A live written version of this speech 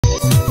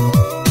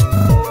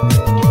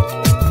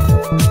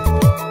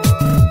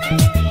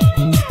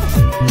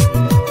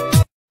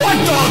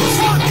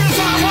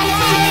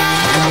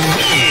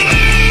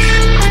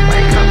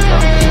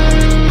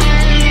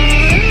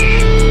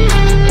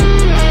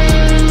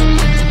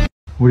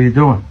What are you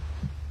doing?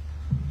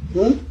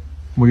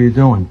 What are you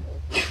doing?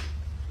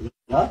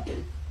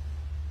 Nothing.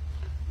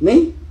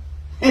 Me?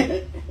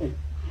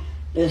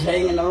 Just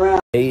hanging around.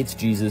 Hey, it's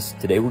Jesus.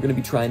 Today we're going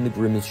to be trying the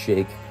Grimace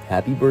Shake.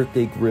 Happy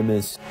birthday,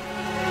 Grimace.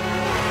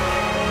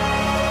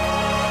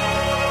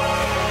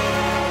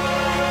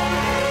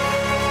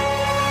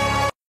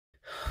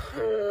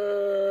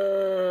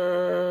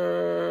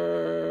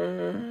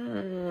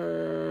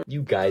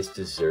 You guys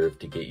deserve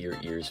to get your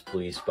ears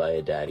pleased by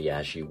a Daddy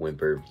Ashy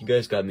whimper. You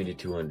guys got me to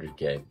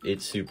 200K.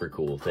 It's super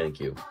cool, thank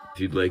you.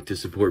 If you'd like to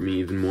support me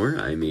even more,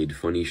 I made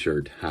funny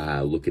shirt.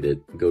 Haha, look at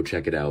it. Go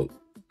check it out.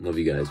 Love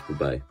you guys,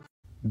 bye-bye.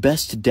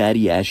 Best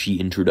Daddy Ashy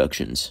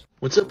introductions.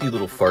 What's up, you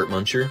little fart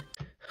muncher?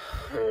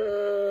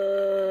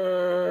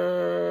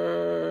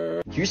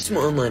 Here's some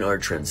online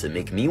art trends that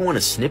make me want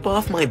to snip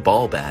off my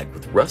ball bag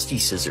with rusty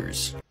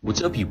scissors.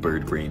 What's up, you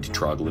bird-brained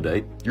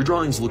troglodyte? Your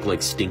drawings look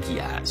like stinky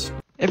ass.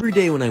 Every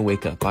day when I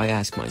wake up, I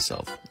ask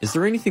myself, is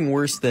there anything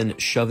worse than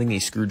shoving a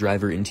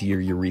screwdriver into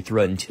your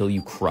urethra until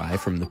you cry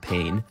from the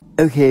pain?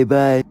 Okay,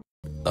 bye.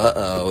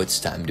 Uh-oh, it's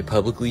time to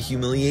publicly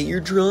humiliate your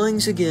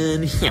drawings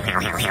again.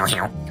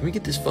 Can we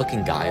get this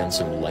fucking guy on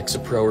some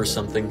Lexapro or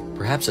something?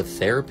 Perhaps a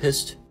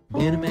therapist?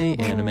 Anime,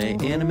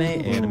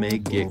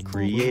 get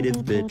creative,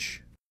 bitch.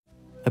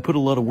 I put a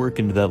lot of work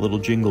into that little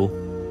jingle.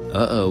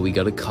 Uh-oh, we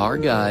got a car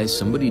guy.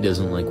 Somebody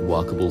doesn't like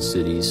walkable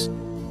cities.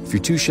 If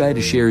you're too shy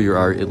to share your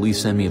art, at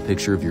least send me a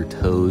picture of your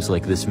toes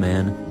like this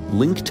man.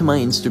 Link to my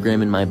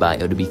Instagram in my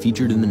bio to be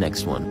featured in the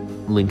next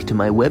one. Link to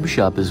my web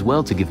shop as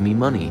well to give me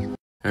money.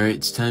 Alright,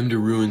 it's time to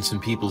ruin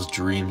some people's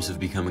dreams of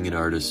becoming an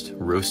artist.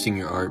 Roasting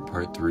your art,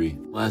 part 3.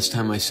 Last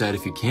time I said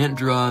if you can't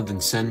draw,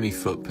 then send me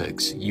foot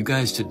pics. You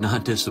guys did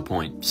not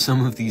disappoint.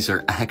 Some of these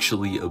are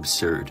actually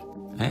absurd.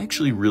 I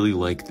actually really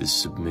like this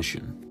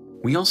submission.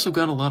 We also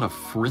got a lot of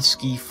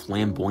frisky,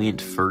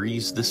 flamboyant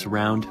furries this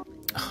round.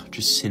 Oh,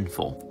 just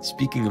sinful.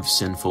 Speaking of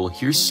sinful,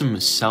 here's some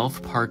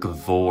South Park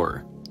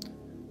vor.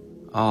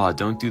 Aw,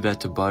 don't do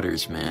that to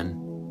Butters, man.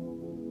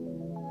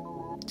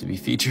 To be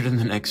featured in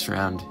the next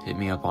round, hit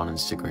me up on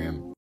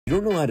Instagram. You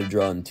don't know how to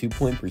draw in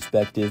 2-point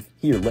perspective?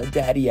 Here, let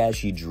Daddy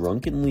Ashy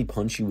drunkenly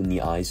punch you in the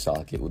eye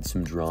socket with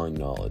some drawing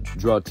knowledge.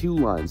 Draw 2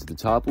 lines. The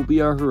top will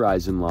be our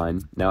horizon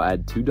line. Now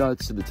add 2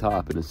 dots to the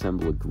top and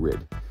assemble a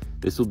grid.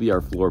 This will be our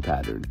floor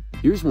pattern.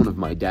 Here's one of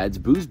my dad's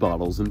booze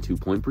bottles in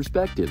 2-point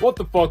perspective. What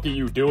the fuck are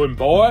you doing,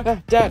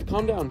 boy? Dad,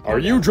 calm down. Are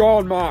you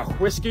drawing my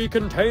whiskey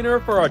container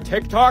for a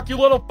TikTok, you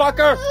little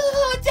fucker?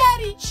 Oh,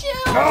 Daddy, chill.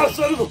 Ah,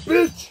 son of a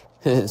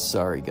bitch!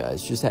 Sorry,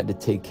 guys. Just had to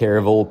take care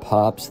of old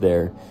Pops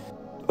there.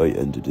 I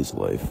ended his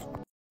life.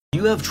 Do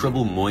you have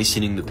trouble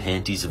moistening the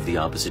panties of the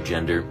opposite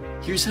gender?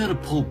 Here's how to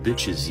pull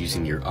bitches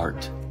using your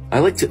art. I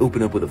like to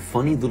open up with a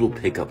funny little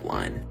pickup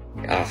line.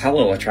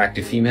 Hello,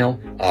 attractive female.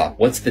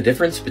 What's the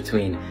difference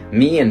between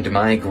me and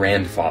my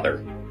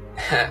grandfather?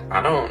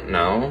 I don't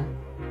know.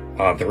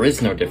 There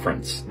is no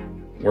difference.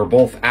 We're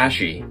both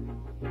ashy.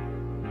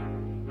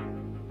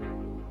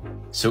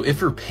 So if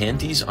her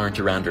panties aren't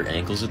around her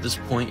ankles at this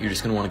point, you're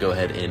just going to want to go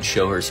ahead and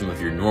show her some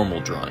of your normal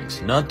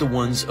drawings, not the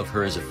ones of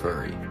her as a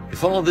furry.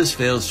 If all of this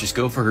fails, just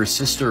go for her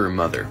sister or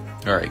mother.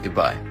 Alright,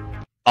 goodbye.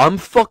 I'm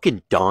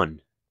fucking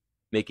done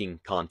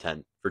making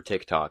content for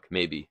TikTok,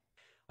 maybe.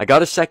 I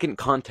got a second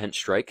content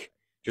strike,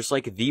 just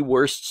like the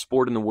worst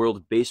sport in the world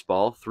of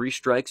baseball. 3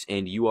 strikes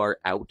and you are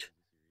out.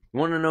 You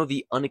want to know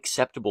the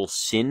unacceptable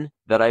sin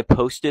that I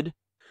posted?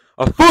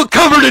 A foot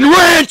covered in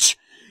ranch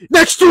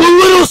next to a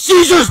Little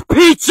Caesars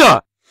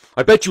pizza!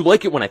 I bet you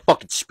like it when I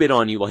fucking spit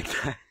on you like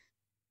that.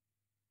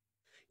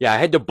 Yeah, I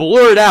had to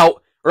blur it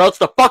out, or else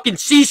the fucking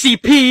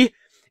CCP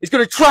is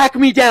gonna track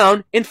me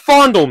down and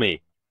fondle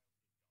me.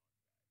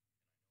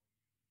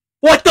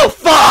 What the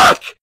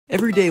fuck?!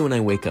 Every day when I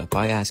wake up,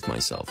 I ask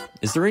myself,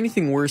 is there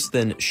anything worse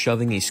than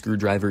shoving a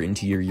screwdriver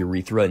into your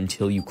urethra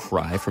until you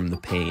cry from the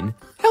pain?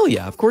 Hell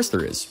yeah, of course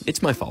there is.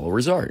 It's my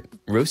followers' art.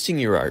 Roasting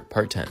your art,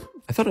 part 10.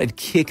 I thought I'd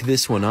kick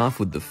this one off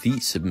with the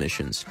feet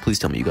submissions. Please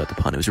tell me you got the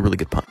pun. It was a really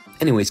good pun.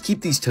 Anyways, keep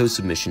these toe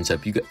submissions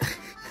up. You got...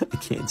 I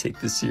can't take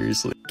this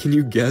seriously. Can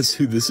you guess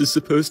who this is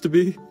supposed to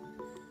be?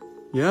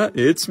 Yeah,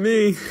 it's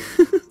me.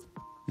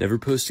 Never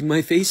posting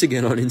my face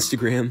again on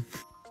Instagram.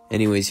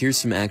 Anyways, here's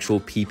some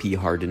actual PP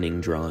hardening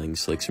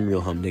drawings, like some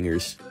real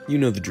humdingers. You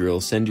know the drill.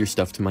 Send your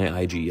stuff to my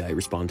IG. I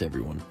respond to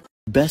everyone.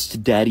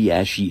 Best Daddy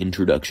Ashy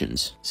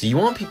introductions. So you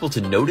want people to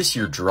notice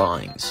your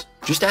drawings.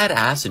 Just add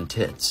ass and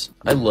tits.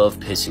 I love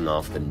pissing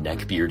off the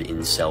neckbeard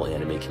incel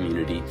anime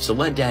community, so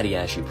let Daddy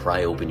Ashy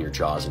pry open your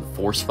jaws and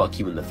force fuck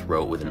you in the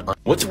throat with an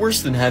What's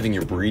worse than having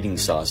your breeding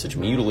sausage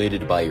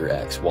mutilated by your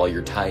ex while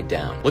you're tied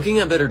down? Looking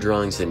at better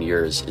drawings than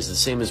yours is the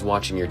same as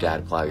watching your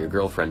dad plow your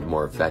girlfriend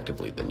more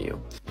effectively than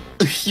you.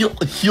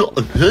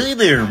 Hey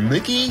there,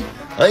 Mickey.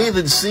 I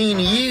haven't seen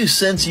you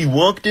since you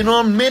walked in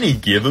on Minnie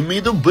giving me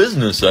the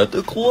business at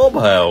the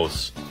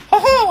clubhouse.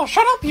 Oh,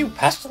 shut up, you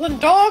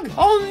pestilent dog!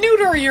 I'll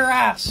neuter your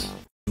ass!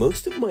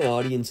 Most of my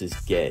audience is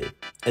gay.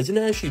 As an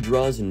Ashy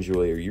Draws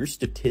enjoyer, you're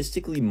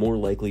statistically more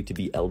likely to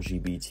be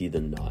LGBT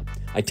than not.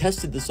 I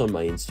tested this on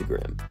my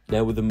Instagram.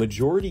 Now, with a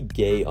majority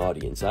gay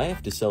audience, I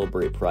have to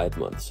celebrate Pride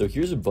Month, so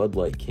here's a Bud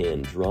Light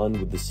can drawn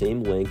with the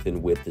same length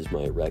and width as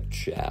my erect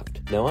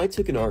shaft. Now, I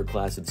took an art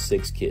class with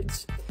 6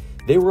 kids.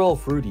 They were all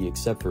fruity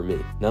except for me.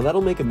 Now,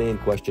 that'll make a man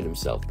question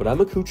himself, but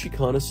I'm a coochie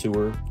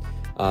connoisseur.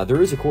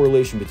 There is a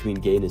correlation between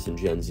gayness and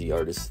Gen Z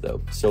artists,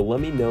 though, so let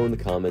me know in the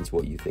comments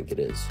what you think it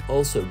is.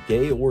 Also,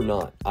 gay or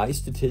not, I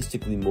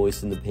statistically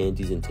moisten the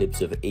panties and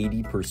tips of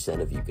 80%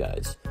 of you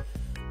guys.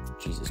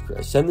 Jesus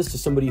Christ. Send this to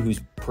somebody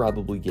who's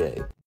probably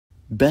gay.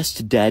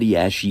 Best Daddy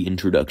Ashy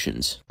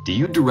introductions. Do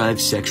you derive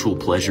sexual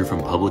pleasure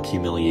from public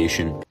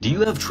humiliation? Do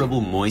you have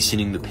trouble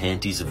moistening the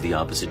panties of the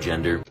opposite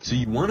gender? So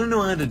you want to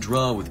know how to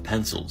draw with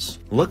pencils?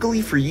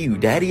 Luckily for you,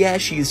 Daddy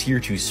Ashy is here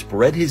to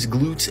spread his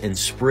glutes and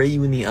spray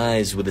you in the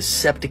eyes with a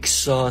septic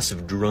sauce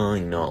of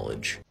drawing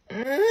knowledge.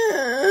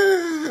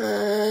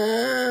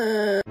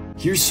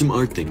 Here's some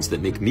art things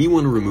that make me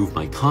want to remove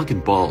my cock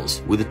and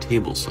balls with a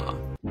table saw.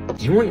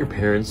 Do you want your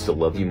parents to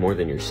love you more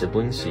than your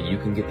siblings so you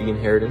can get the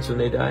inheritance when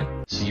they die?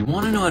 So you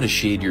want to know how to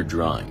shade your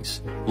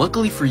drawings.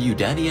 Luckily for you,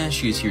 Daddy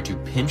Ashy is here to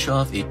pinch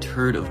off a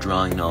turd of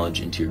drawing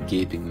knowledge into your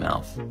gaping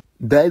mouth.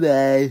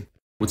 Bye-bye.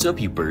 What's up,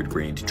 you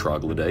bird-brained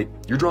troglodyte?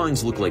 Your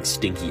drawings look like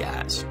stinky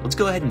ass. Let's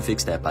go ahead and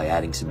fix that by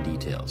adding some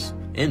details.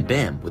 And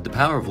bam, with the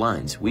power of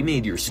lines, we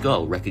made your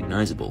skull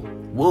recognizable.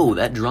 Whoa,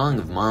 that drawing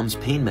of mom's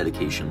pain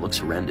medication looks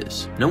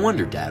horrendous. No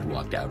wonder Dad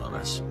walked out on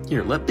us.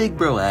 Here, let Big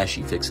Bro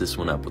Ashy fix this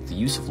one up with the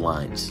use of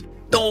lines.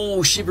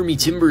 Oh, shiver me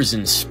timbers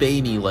and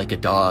spay me like a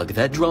dog.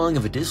 That drawing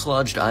of a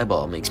dislodged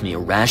eyeball makes me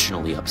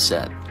irrationally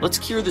upset. Let's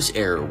cure this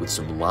error with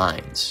some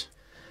lines.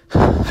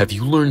 Have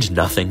you learned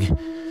nothing?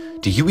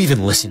 Do you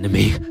even listen to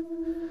me?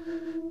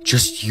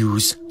 Just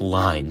use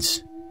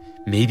lines.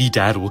 Maybe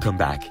Dad will come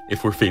back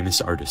if we're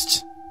famous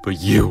artists.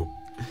 But you're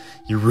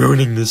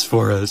ruining this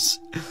for us.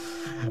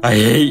 I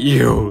hate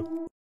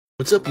you.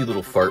 What's up, you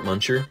little fart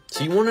muncher?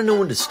 So you want to know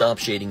when to stop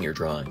shading your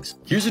drawings.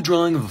 Here's a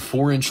drawing of a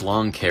 4-inch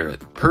long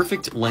carrot.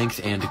 Perfect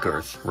length and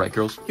girth. Right,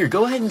 girls? Here,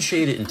 go ahead and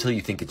shade it until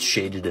you think it's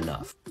shaded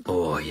enough.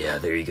 Oh, yeah,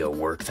 there you go.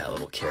 Work that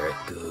little carrot.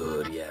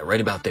 Good. Yeah, right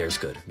about there's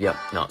good. Yep.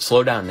 No,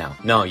 slow down now.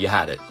 No, you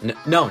had it.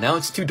 No, now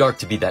it's too dark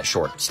to be that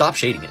short. Stop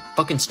shading it.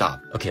 Fucking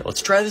stop. Okay,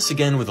 let's try this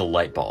again with a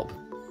light bulb.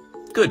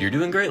 Good, you're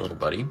doing great, little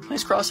buddy.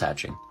 Nice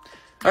cross-hatching.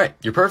 All right,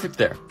 you're perfect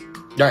there.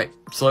 All right,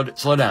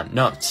 slow down.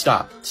 No,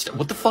 stop.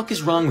 What the fuck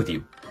is wrong with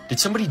you? Did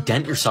somebody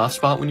dent your soft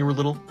spot when you were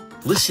little?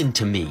 Listen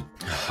to me.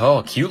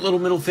 Oh, cute little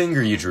middle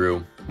finger you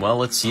drew. Well,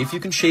 let's see if you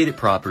can shade it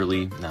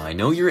properly. Now, I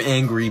know you're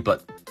angry,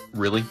 but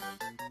really?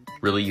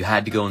 Really, you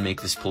had to go and make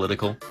this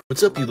political?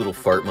 What's up, you little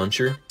fart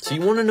muncher? So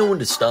you want to know when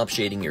to stop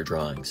shading your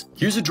drawings.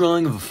 Here's a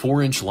drawing of a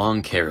 4-inch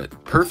long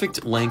carrot.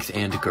 Perfect length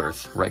and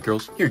girth. Right,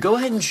 girls? Here, go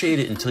ahead and shade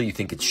it until you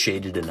think it's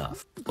shaded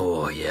enough.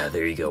 Oh, yeah,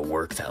 there you go.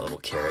 Work that little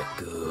carrot.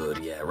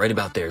 Good. Yeah, right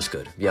about there's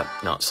good. Yep.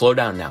 No, slow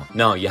down now.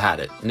 No, you had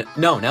it.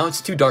 No, now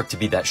it's too dark to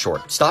be that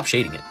short. Stop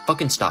shading it.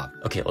 Fucking stop.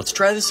 Okay, let's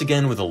try this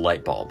again with a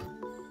light bulb.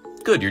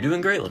 Good, you're doing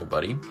great, little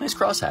buddy. Nice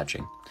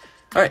cross-hatching.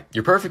 All right,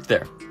 you're perfect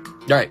there.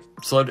 All right,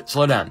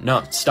 slow down.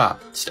 No,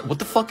 stop. What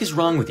the fuck is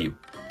wrong with you?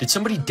 Did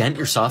somebody dent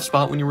your soft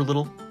spot when you were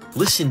little?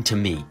 Listen to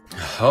me.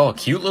 Oh,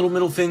 cute little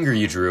middle finger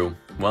you drew.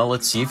 Well,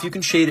 let's see if you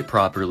can shade it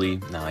properly.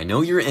 Now, I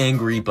know you're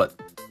angry, but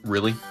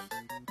really?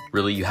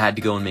 Really, you had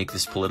to go and make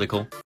this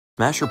political?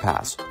 Smash or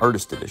pass?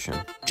 Artist edition.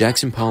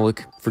 Jackson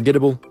Pollock,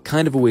 forgettable,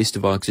 kind of a waste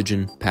of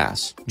oxygen,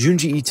 pass.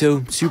 Junji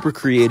Ito, super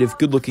creative,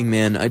 good-looking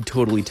man, I'd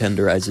totally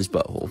tenderize his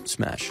butthole,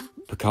 smash.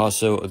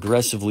 Picasso,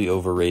 aggressively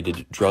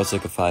overrated, draws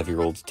like a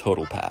 5-year-old,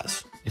 total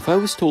pass. If I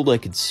was told I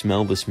could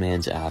smell this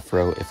man's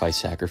afro if I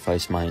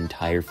sacrificed my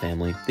entire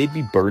family, they'd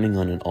be burning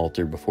on an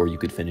altar before you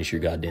could finish your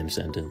goddamn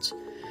sentence.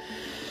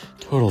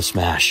 Total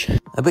smash.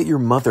 I bet your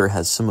mother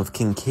has some of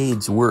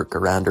Kincaid's work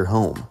around her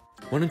home.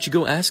 Why don't you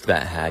go ask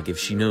that hag if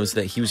she knows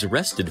that he was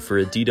arrested for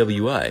a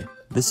DWI?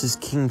 This is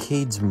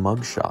Kincaid's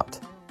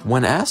mugshot.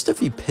 When asked if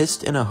he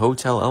pissed in a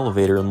hotel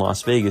elevator in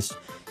Las Vegas,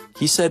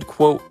 he said,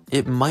 quote,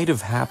 "It might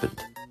have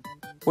happened."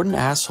 What an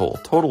asshole.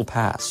 Total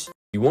pass.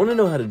 You want to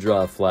know how to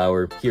draw a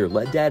flower? Here,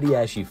 let Daddy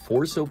Ashy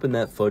force open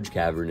that fudge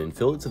cavern and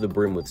fill it to the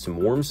brim with some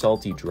warm,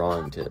 salty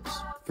drawing tips.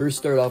 First,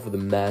 start off with a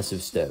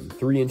massive stem.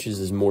 3 inches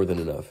is more than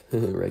enough.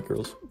 Right,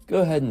 girls?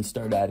 Go ahead and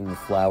start adding the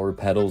flower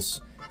petals.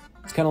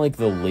 It's kind of like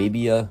the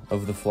labia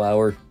of the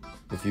flower,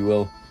 if you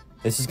will.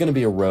 This is going to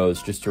be a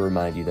rose, just to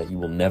remind you that you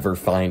will never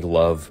find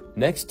love.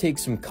 Next, take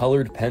some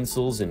colored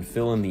pencils and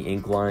fill in the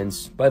ink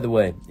lines. By the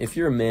way, if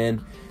you're a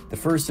man, the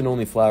first and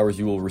only flowers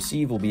you will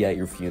receive will be at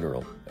your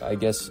funeral. I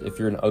guess if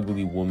you're an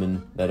ugly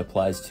woman, that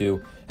applies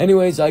too.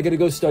 Anyways, I gotta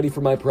go study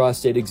for my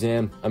prostate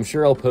exam. I'm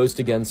sure I'll post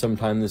again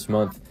sometime this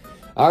month.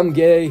 I'm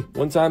gay.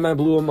 One time I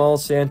blew 'em all,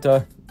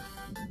 Santa.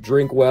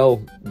 Drink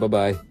well.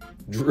 Bye-bye.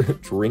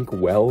 Drink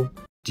well?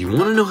 Do you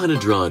want to know how to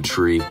draw a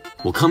tree?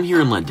 Well, come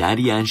here and let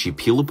Daddy Ashy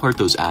peel apart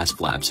those ass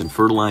flaps and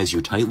fertilize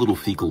your tight little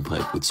fecal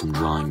pipe with some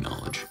drawing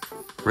knowledge.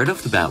 Right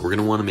off the bat, we're going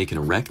to want to make an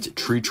erect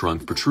tree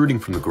trunk protruding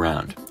from the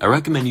ground. I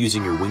recommend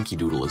using your Winky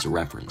Doodle as a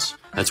reference.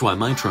 That's why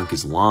my trunk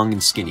is long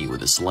and skinny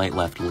with a slight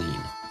left lean.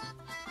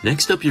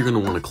 Next up, you're going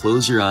to want to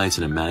close your eyes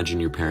and imagine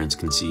your parents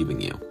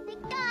conceiving you.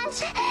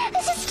 Gosh,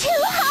 this is too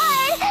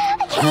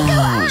hard.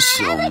 Oh,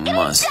 so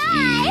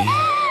musty.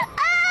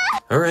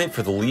 Alright,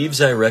 for the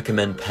leaves, I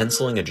recommend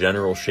penciling a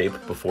general shape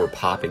before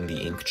popping the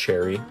ink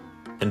cherry.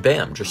 And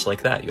bam, just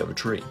like that, you have a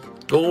tree.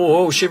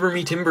 Oh, shiver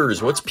me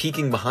timbers, what's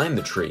peeking behind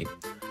the tree?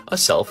 A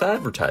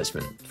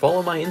self-advertisement.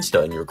 Follow my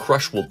Insta and your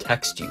crush will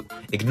text you.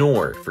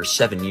 Ignore for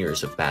 7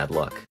 years of bad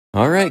luck.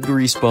 Alright,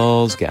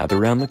 greaseballs, gather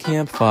around the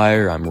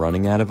campfire. I'm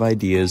running out of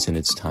ideas and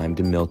it's time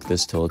to milk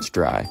this till it's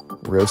dry.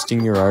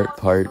 Roasting your art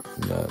part,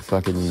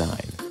 fucking 9.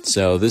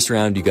 So this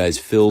round you guys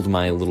filled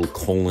my little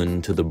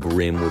colon to the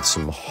brim with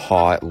some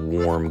hot,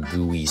 warm,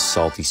 gooey,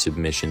 salty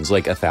submissions,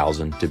 like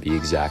 1,000 to be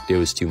exact. It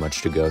was too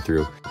much to go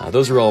through.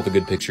 Those are all the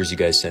good pictures you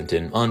guys sent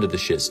in. On to the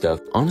shit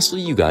stuff.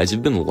 Honestly, you guys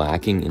have been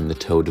lacking in the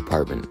toe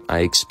department. I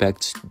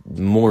expect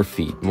more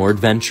feet, more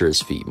adventurous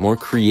feet, more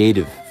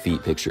creative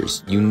feet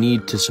pictures. You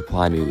need to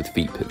supply me with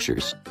feet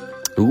pictures.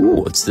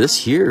 Ooh, what's this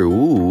here?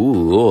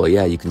 Ooh, oh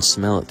yeah, you can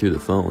smell it through the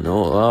phone.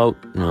 Oh,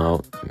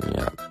 no,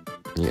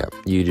 yeah,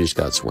 you just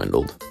got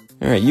swindled.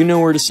 Alright, you know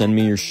where to send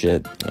me your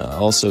shit.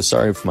 Also,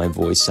 sorry if my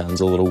voice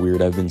sounds a little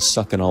weird. I've been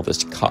sucking all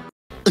this cock.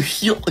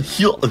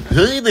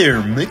 Hey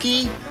there,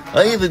 Mickey.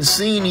 I haven't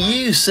seen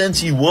you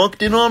since you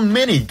walked in on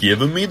Minnie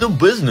giving me the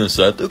business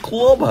at the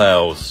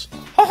clubhouse.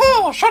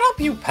 Oh, shut up,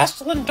 you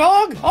pestilent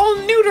dog. I'll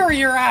neuter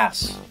your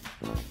ass.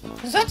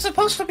 Is that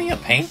supposed to be a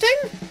painting?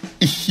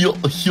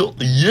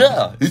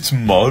 Yeah, it's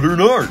modern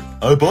art.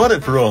 I bought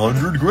it for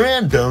 $100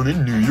 grand down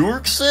in New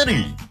York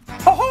City.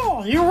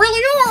 Oh, you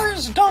really are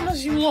as dumb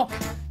as you look.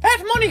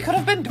 That money could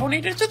have been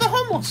donated to the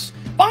homeless.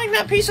 Buying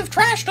that piece of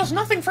trash does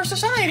nothing for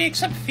society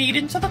except feed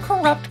into the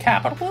corrupt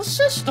capitalist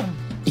system.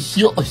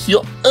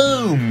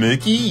 Oh,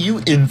 Mickey,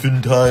 you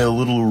infantile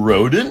little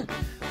rodent.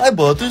 I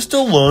bought this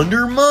to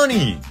launder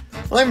money.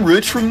 I'm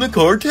rich from the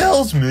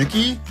cartels,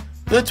 Mickey.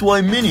 That's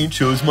why Minnie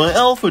chose my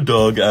alpha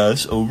dog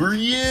ass over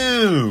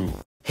you.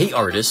 Hey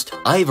artist,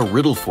 I have a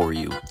riddle for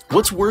you.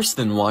 What's worse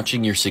than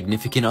watching your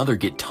significant other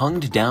get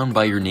tongued down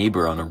by your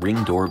neighbor on a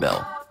Ring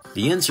doorbell?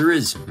 The answer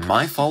is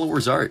my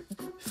followers' art.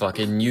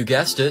 Fucking you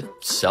guessed it,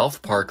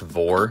 South Park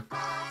vor.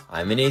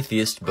 I'm an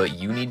atheist, but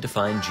you need to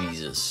find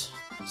Jesus.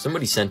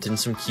 Somebody sent in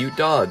some cute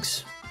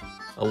dogs.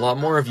 A lot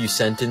more of you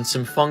sent in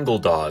some fungal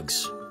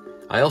dogs.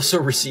 I also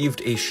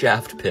received a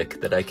shaft pic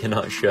that I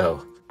cannot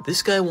show.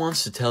 This guy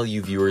wants to tell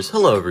you viewers,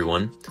 hello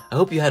everyone, I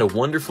hope you had a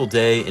wonderful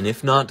day, and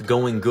if not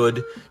going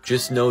good,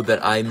 just know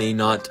that I may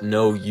not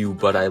know you,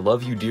 but I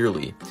love you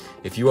dearly.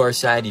 If you are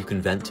sad, you can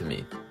vent to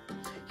me.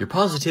 Your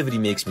positivity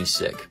makes me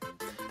sick.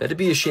 That'd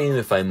be a shame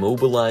if I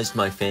mobilized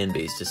my fan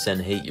base to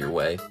send hate your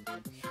way.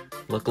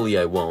 Luckily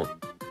I won't.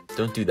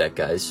 Don't do that,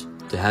 guys.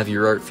 To have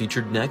your art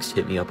featured next,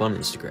 hit me up on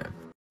Instagram.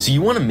 So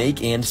you want to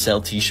make and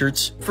sell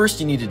t-shirts? First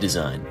you need a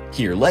design.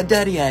 Here, let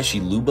Daddy Ashy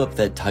lube up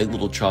that tight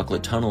little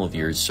chocolate tunnel of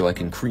yours so I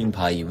can cream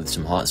pie you with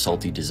some hot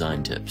salty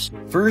design tips.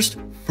 First,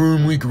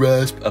 firmly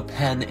grasp a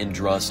pen and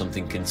draw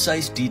something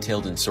concise,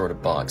 detailed, and sort of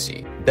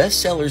boxy.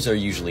 Best sellers are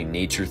usually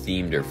nature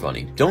themed or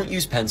funny. Don't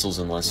use pencils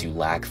unless you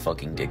lack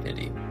fucking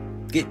dignity.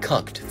 Get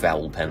cucked,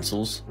 foul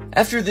pencils.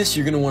 After this,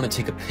 you're going to want to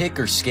take a pic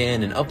or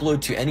scan and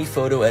upload to any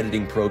photo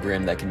editing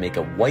program that can make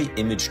a white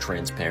image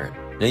transparent.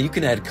 Now you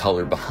can add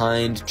color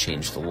behind,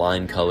 change the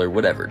line color,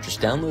 whatever. Just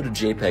download a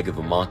JPEG of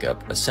a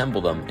mockup, assemble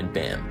them, and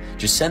bam.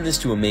 Just send this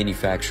to a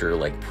manufacturer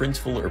like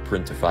Printful or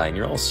Printify and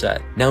you're all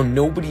set. Now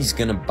nobody's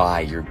gonna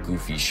buy your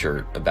goofy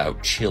shirt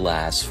about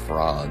chill-ass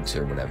frogs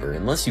or whatever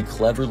unless you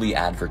cleverly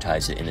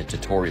advertise it in a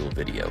tutorial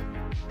video.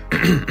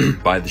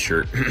 Buy the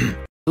shirt.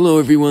 Hello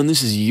everyone,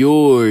 this is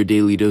your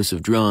daily dose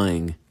of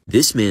drawing.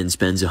 This man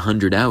spends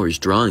 100 hours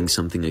drawing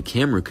something a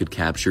camera could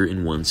capture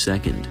in 1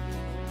 second.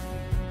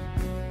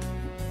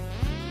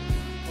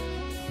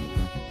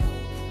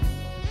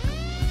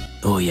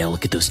 Oh yeah,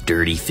 look at those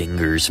dirty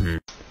fingers.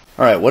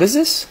 Alright, what is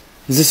this?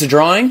 Is this a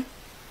drawing?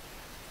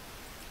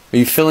 Are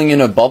you filling in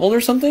a bubble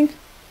or something?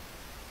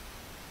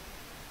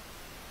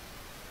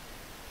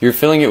 You're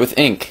filling it with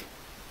ink.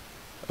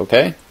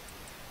 Okay.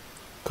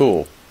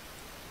 Cool.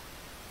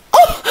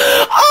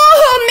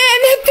 Oh man,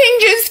 that thing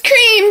just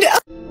screamed!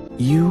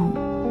 You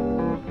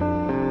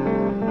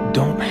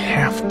don't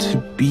have to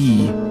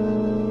be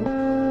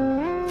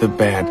the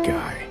bad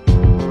guy.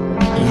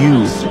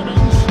 You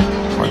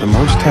are the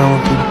most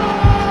talented.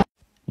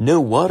 No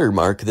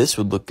watermark, this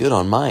would look good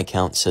on my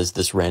account, says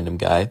this random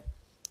guy.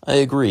 I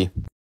agree.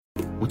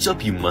 What's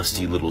up, you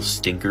musty little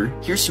stinker?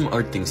 Here's some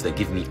art things that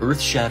give me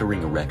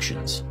earth-shattering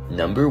erections.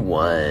 Number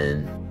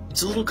 1.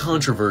 It's a little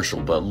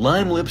controversial, but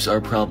lime lips are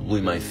probably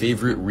my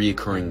favorite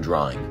reoccurring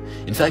drawing.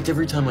 In fact,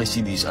 every time I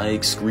see these, I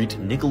excrete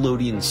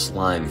Nickelodeon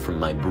slime from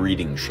my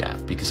breeding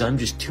shaft because I'm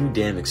just too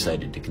damn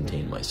excited to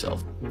contain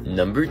myself.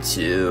 Number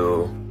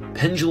 2.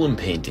 Pendulum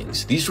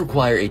paintings. These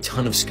require a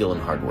ton of skill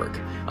and hard work.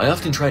 I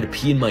often try to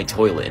pee in my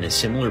toilet in a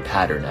similar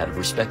pattern out of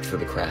respect for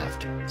the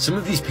craft. Some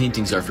of these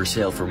paintings are for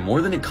sale for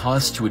more than it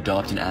costs to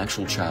adopt an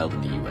actual child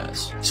in the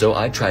US. So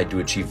I tried to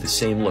achieve the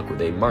same look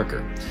with a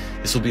marker.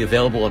 This will be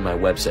available on my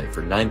website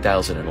for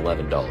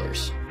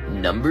 $9,011.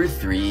 Number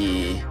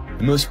 3.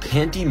 The most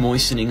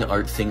panty-moistening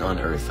art thing on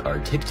earth are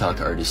TikTok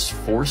artists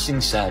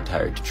forcing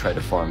satire to try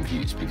to farm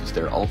views because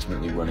they're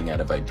ultimately running out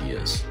of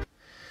ideas.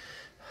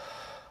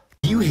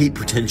 Do you hate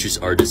pretentious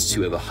artists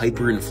who have a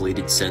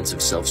hyper-inflated sense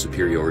of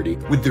self-superiority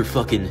with their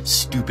fucking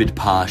stupid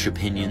posh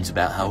opinions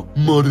about how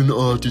modern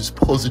art is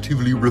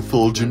positively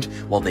refulgent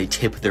while they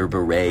tip their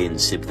beret and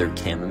sip their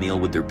chamomile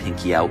with their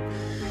pinky out?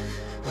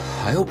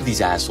 I hope these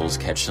assholes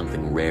catch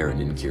something rare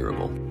and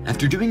incurable.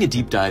 After doing a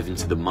deep dive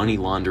into the money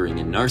laundering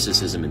and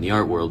narcissism in the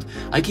art world,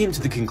 I came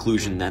to the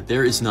conclusion that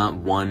there is not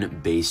one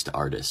based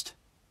artist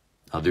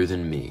other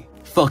than me.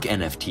 Fuck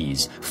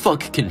NFTs,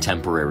 fuck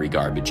contemporary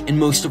garbage, and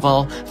most of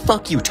all,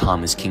 fuck you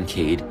Thomas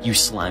Kincaid, you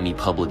slimy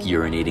public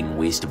urinating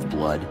waste of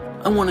blood.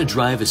 I want to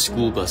drive a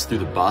school bus through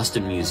the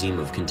Boston Museum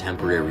of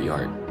Contemporary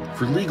Art.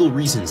 For legal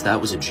reasons, that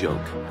was a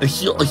joke.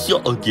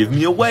 Give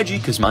me a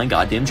wedgie, cause my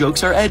goddamn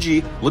jokes are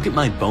edgy. Look at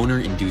my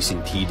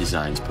boner-inducing T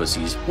designs,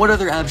 pussies. What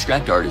other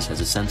abstract artist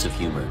has a sense of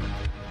humor?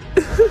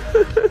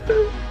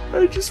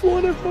 I just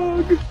want a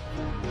hug.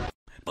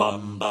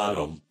 Bum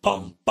bottom,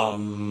 bum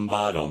bum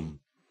bottom.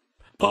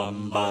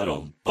 Bum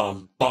bottom,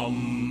 bum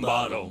bum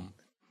bottom.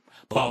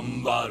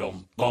 Bum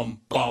bottom,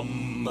 bum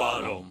bum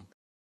bottom.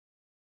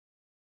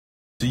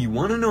 So you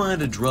want to know how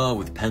to draw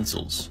with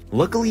pencils?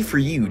 Luckily for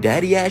you,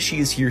 Daddy Ashy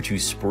is here to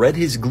spread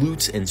his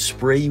glutes and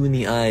spray you in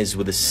the eyes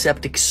with a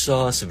septic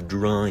sauce of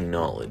drawing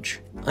knowledge.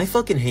 I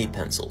fucking hate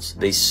pencils.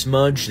 They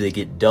smudge, they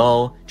get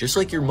dull. Just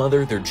like your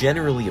mother, they're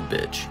generally a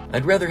bitch.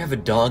 I'd rather have a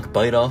dog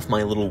bite off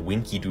my little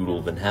winky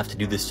doodle than have to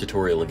do this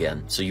tutorial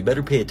again, so you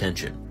better pay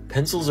attention.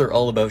 Pencils are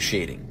all about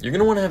shading. You're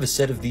gonna want to have a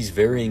set of these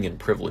varying in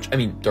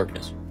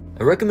darkness.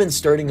 I recommend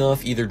starting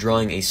off either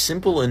drawing a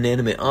simple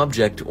inanimate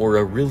object or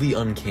a really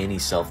uncanny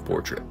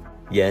self-portrait.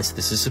 Yes,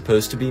 this is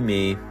supposed to be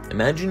me.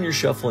 Imagine you're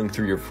shuffling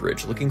through your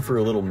fridge looking for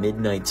a little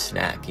midnight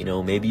snack, you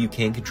know, maybe you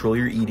can't control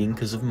your eating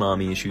because of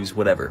mommy issues,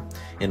 whatever,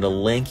 and a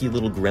lanky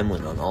little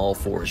gremlin on all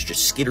fours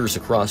just skitters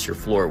across your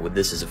floor with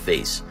this as a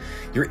face.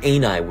 Your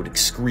ani would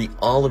excrete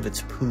all of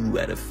its poo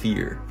out of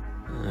fear.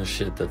 Oh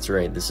shit, that's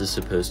right, this is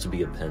supposed to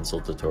be a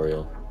pencil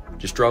tutorial.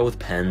 Just draw with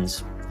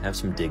pens, have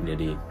some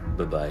dignity,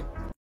 bye-bye.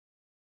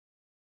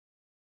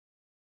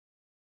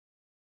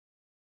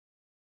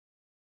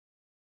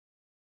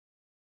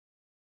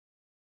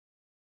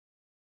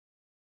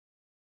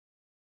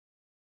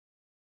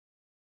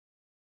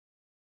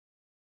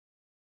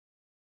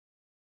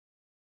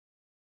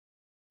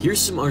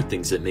 Here's some art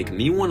things that make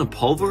me want to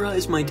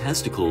pulverize my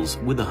testicles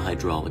with a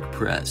hydraulic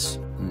press.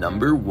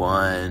 Number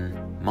 1.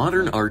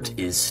 Modern art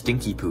is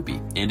stinky poopy,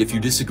 and if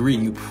you disagree,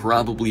 you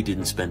probably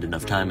didn't spend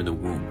enough time in the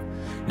womb.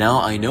 Now,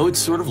 I know it's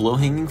sort of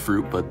low-hanging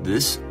fruit, but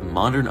this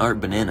modern art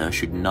banana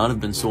should not have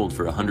been sold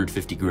for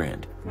 150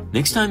 grand.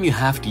 Next time you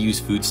have to use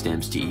food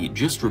stamps to eat,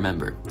 just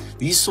remember,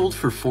 these sold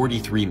for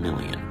 43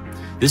 million.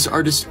 This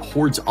artist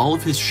hoards all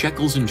of his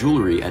shekels and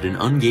jewelry at an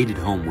ungated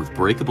home with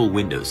breakable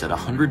windows at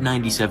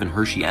 197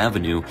 Hershey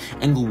Avenue,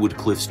 Englewood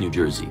Cliffs, New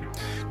Jersey.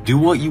 Do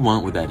what you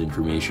want with that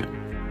information.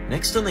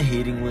 Next on the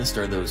hating list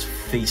are those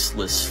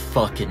faceless,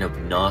 fucking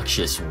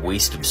obnoxious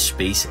waste of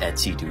space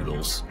Etsy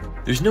doodles.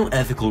 There's no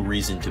ethical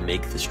reason to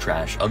make this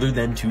trash other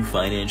than to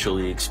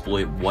financially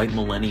exploit white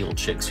millennial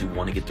chicks who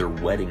want to get their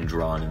wedding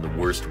drawn in the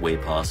worst way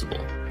possible.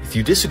 If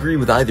you disagree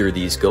with either of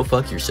these, go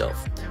fuck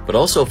yourself. But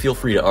also feel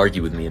free to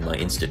argue with me in my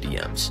Insta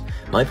DMs.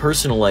 My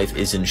personal life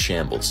is in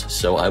shambles,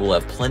 so I will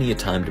have plenty of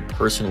time to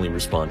personally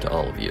respond to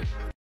all of you.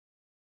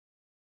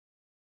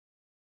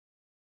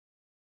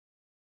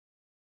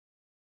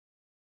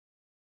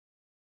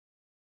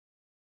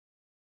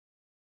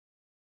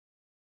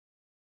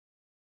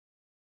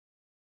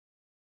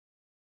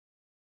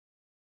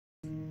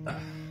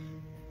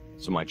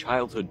 So my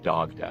childhood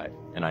dog died,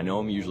 and I know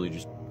I'm usually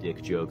just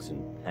dick jokes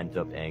and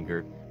pent-up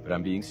anger, but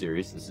I'm being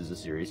serious. This is a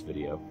serious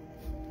video.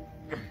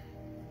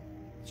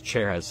 This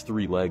chair has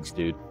 3 legs,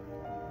 dude.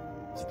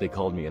 That's what they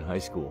called me in high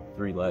school.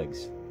 3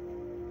 legs.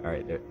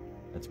 Alright,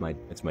 that's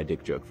my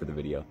dick joke for the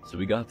video. So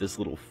we got this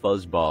little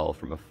fuzzball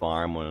from a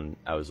farm when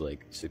I was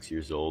like 6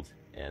 years old,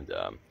 and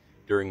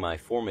during my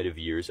formative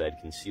years, I'd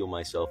conceal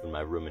myself in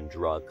my room and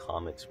draw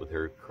comics with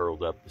her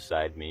curled up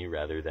beside me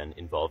rather than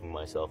involving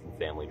myself in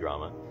family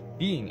drama.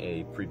 Being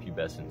a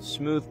prepubescent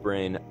smooth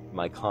brain,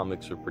 my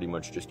comics were pretty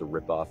much just a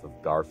ripoff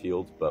of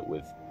Garfield, but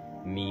with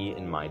me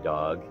and my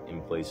dog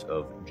in place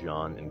of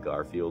John and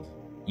Garfield.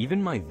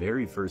 Even my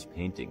very first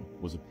painting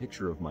was a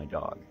picture of my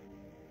dog.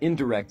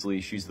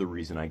 Indirectly, she's the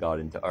reason I got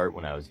into art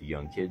when I was a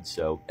young kid,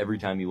 so every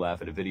time you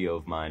laugh at a video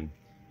of mine,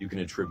 you can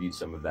attribute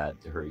some of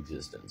that to her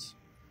existence.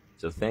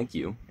 So thank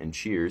you, and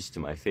cheers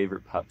to my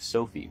favorite pup,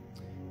 Sophie,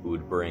 who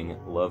would bring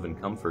love and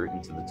comfort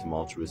into the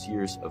tumultuous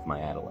years of my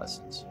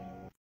adolescence.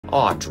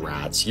 Aw,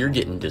 drats, you're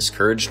getting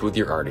discouraged with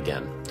your art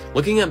again.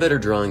 Looking at better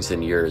drawings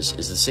than yours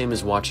is the same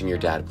as watching your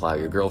dad plow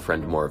your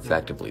girlfriend more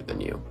effectively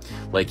than you.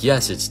 Like,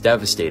 yes, it's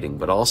devastating,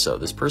 but also,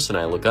 this person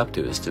I look up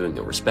to is doing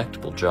a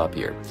respectable job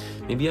here.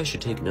 Maybe I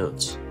should take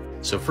notes.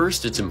 So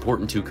first, it's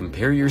important to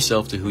compare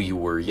yourself to who you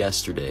were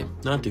yesterday,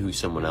 not to who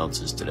someone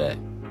else is today.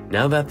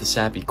 Now that the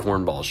sappy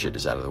cornball shit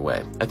is out of the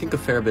way, I think a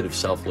fair bit of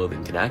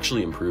self-loathing can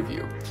actually improve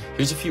you.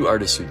 Here's a few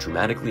artists who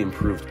dramatically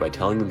improved by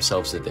telling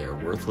themselves that they are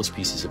worthless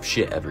pieces of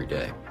shit every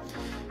day.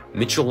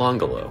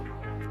 Michelangelo,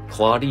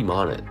 Claudie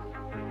Monet,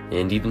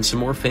 and even some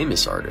more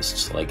famous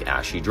artists like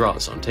Ashy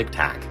Draws on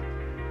TikTok.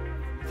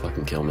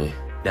 Fucking kill me.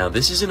 Now,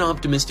 this is an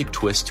optimistic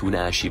twist to an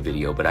Ashy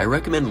video, but I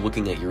recommend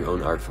looking at your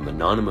own art from a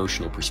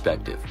non-emotional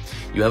perspective.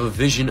 You have a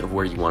vision of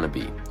where you want to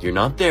be. You're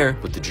not there,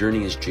 but the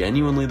journey is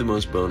genuinely the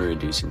most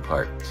boner-inducing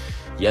part.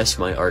 Yes,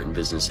 my art and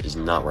business is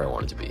not where I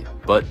want it to be,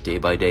 but day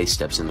by day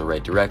steps in the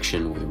right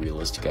direction with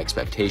realistic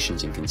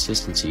expectations and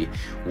consistency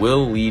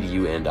will lead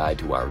you and I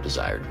to our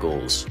desired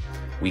goals.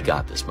 We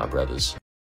got this, my brothers.